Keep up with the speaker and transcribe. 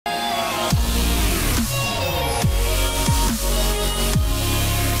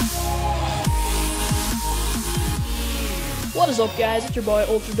What is up, guys? It's your boy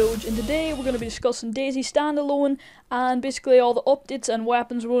UPDATES, and today we're going to be discussing DayZ Standalone and basically all the updates and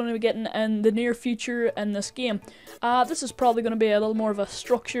weapons we're going to be getting in the near future in this game. This is probably going to be a little more of a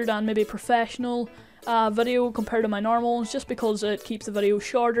structured and maybe professional video compared to my normal ones, just because it keeps the video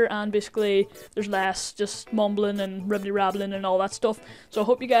shorter and basically there's less just mumbling and ribbly rabbling and all that stuff. So I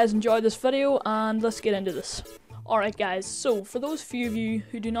hope you guys enjoyed this video, and let's get into this. Alright guys, so for those few of you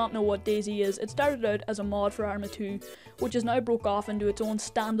who do not know what DayZ is, it started out as a mod for Arma 2, which has now broke off into its own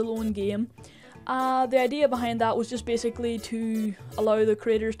standalone game. The idea behind that was just basically to allow the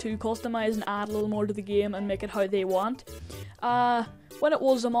creators to customize and add a little more to the game and make it how they want. When it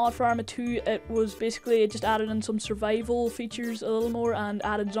was a mod for Arma 2, it was basically, it just added in some survival features a little more and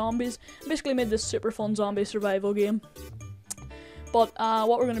added zombies, and basically made this super fun zombie survival game. But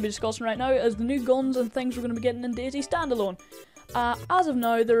what we're going to be discussing right now is the new guns and things we're going to be getting in DayZ Standalone. As of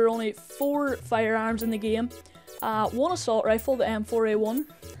now, there are only 4 firearms in the game. 1 assault rifle, the M4A1,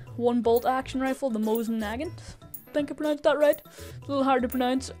 1 bolt action rifle, the Mosin Nagant, I think I pronounced that right, it's a little hard to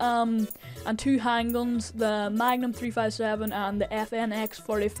pronounce, and 2 handguns, the Magnum 357 and the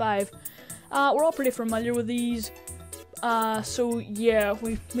FNX45. We're all pretty familiar with these. So yeah,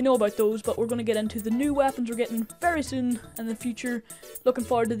 we know about those, but we're going to get into the new weapons we're getting very soon in the future. Looking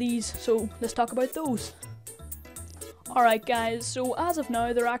forward to these, so let's talk about those. Alright guys, so as of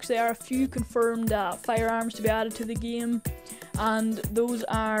now there actually are a few confirmed firearms to be added to the game, and those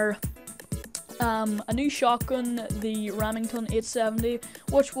are a new shotgun, the Remington 870,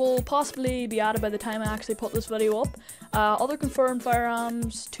 which will possibly be added by the time I actually put this video up. Other confirmed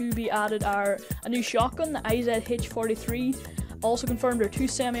firearms to be added are a new shotgun, the IZH-43. Also confirmed are 2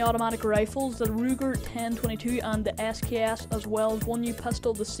 semi-automatic rifles, the Ruger 1022 and the SKS, as well as 1 new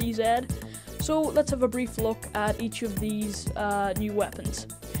pistol, the CZ. So let's have a brief look at each of these new weapons.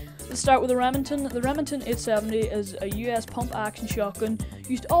 Let's start with the Remington. The Remington 870 is a US pump-action shotgun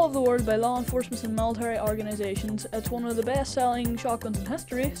used all over the world by law enforcement and military organisations. It's one of the best-selling shotguns in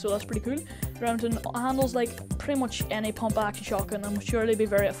history, so that's pretty cool. The Remington handles like pretty much any pump-action shotgun and will surely be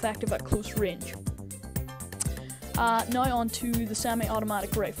very effective at close range. Now on to the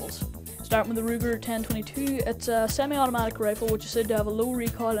semi-automatic rifles. Starting with the Ruger 1022, it's a semi-automatic rifle which is said to have a low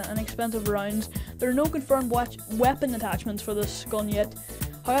recoil and inexpensive rounds. There are no confirmed weapon attachments for this gun yet.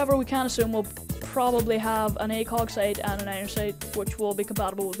 However, we can assume we'll probably have an ACOG sight and an iron sight, which will be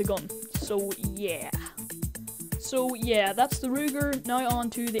compatible with the gun. So yeah, that's the Ruger. Now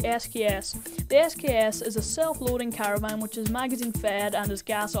on to the SKS. The SKS is a self-loading caravan which is magazine fed and is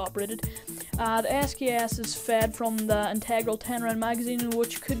gas operated. The SKS is fed from the integral 10-round magazine,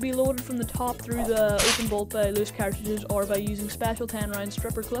 which could be loaded from the top through the open bolt by loose cartridges or by using special 10-round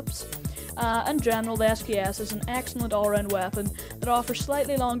stripper clips. In general, the SKS is an excellent all-round weapon that offers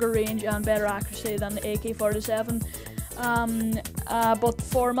slightly longer range and better accuracy than the AK-47. But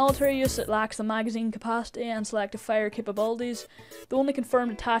for military use, it lacks the magazine capacity and selective fire capabilities. The only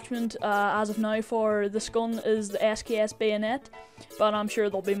confirmed attachment as of now for this gun is the SKS bayonet, but I'm sure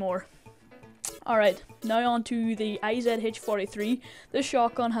there'll be more. Alright, now on to the IZH-43. This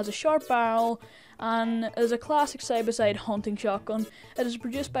shotgun has a sharp barrel and is a classic side-by-side hunting shotgun. It is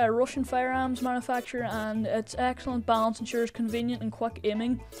produced by a Russian firearms manufacturer, and its excellent balance ensures convenient and quick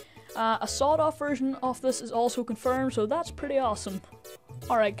aiming. A sawed-off version of this is also confirmed, so that's pretty awesome.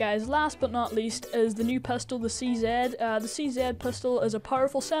 Alright guys, last but not least is the new pistol, the CZ. The CZ pistol is a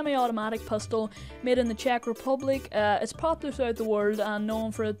powerful semi-automatic pistol made in the Czech Republic. It's popular throughout the world and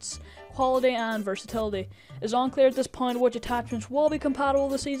known for its quality and versatility. It's unclear at this point which attachments will be compatible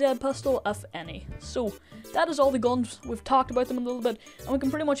with the CZ pistol, if any. So, that is all the guns. We've talked about them a little bit, and we can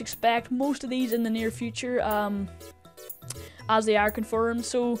pretty much expect most of these in the near future, as they are confirmed.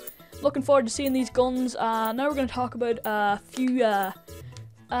 So, looking forward to seeing these guns. Now we're going to talk about a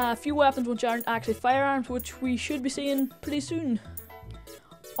few weapons which aren't actually firearms, which we should be seeing pretty soon.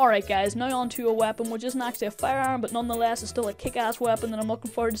 Alright guys, now on to a weapon which isn't actually a firearm, but nonetheless is still a kick-ass weapon that I'm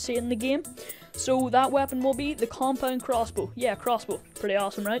looking forward to seeing in the game. So that weapon will be the compound crossbow. Yeah, crossbow. Pretty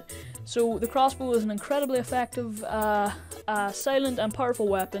awesome, right? So the crossbow is an incredibly effective, silent and powerful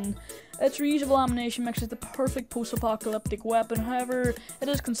weapon. Its reusable ammunition makes it the perfect post-apocalyptic weapon. However, it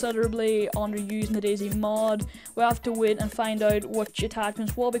is considerably underused in the DayZ mod. We have to wait and find out which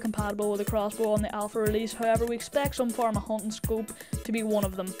attachments will be compatible with the crossbow on the alpha release. However, we expect some form of hunting scope to be one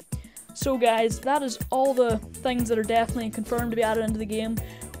of them. So guys, that is all the things that are definitely confirmed to be added into the game.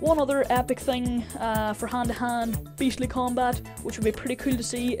 One other epic thing for hand-to-hand beastly combat, which would be pretty cool to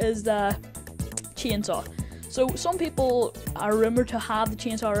see, is the chainsaw. So some people are rumoured to have the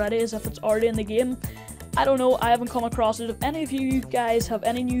chainsaw already, as if it's already in the game. I don't know, I haven't come across it. If any of you guys have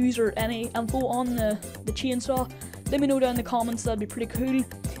any news or any info on the chainsaw, let me know down in the comments, that'd be pretty cool.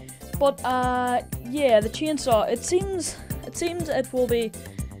 But yeah, the chainsaw, it seems it will be,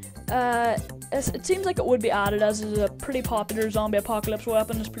 it seems like it would be added as is a pretty popular zombie apocalypse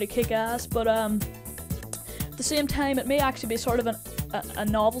weapon. It's pretty kick-ass, but at the same time it may actually be sort of a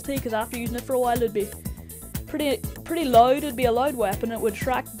novelty, because after using it for a while it'd be pretty loud. It'd be a loud weapon, it would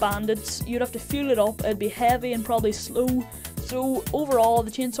attract bandits, you'd have to fuel it up, it'd be heavy and probably slow. So overall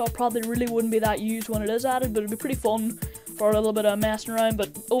the chainsaw probably really wouldn't be that used when it is added, but it'd be pretty fun for a little bit of messing around. But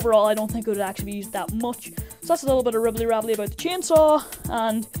overall I don't think it would actually be used that much. So that's a little bit of ribbly rabbly about the chainsaw,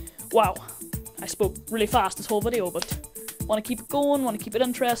 and wow, I spoke really fast this whole video, but want to keep it going, want to keep it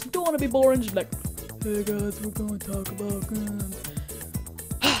interesting, don't want to be boring, just like, hey guys, we're going to talk about guns.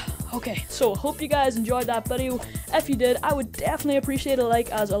 Okay, so hope you guys enjoyed that video. If you did, I would definitely appreciate a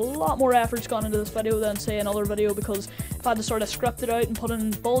like, as a lot more effort's gone into this video than say another video, because I've had to sort of script it out and put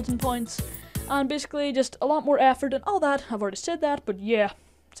in bulletin points, and basically just a lot more effort and all that. I've already said that, but yeah,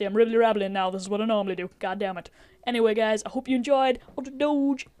 see, I'm ribbly rabbling now, this is what I normally do, god damn it. Anyway guys, I hope you enjoyed.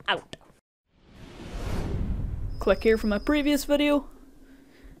 UPDATES out. Click here for my previous video,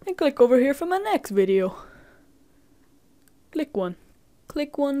 and click over here for my next video. Click one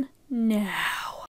now.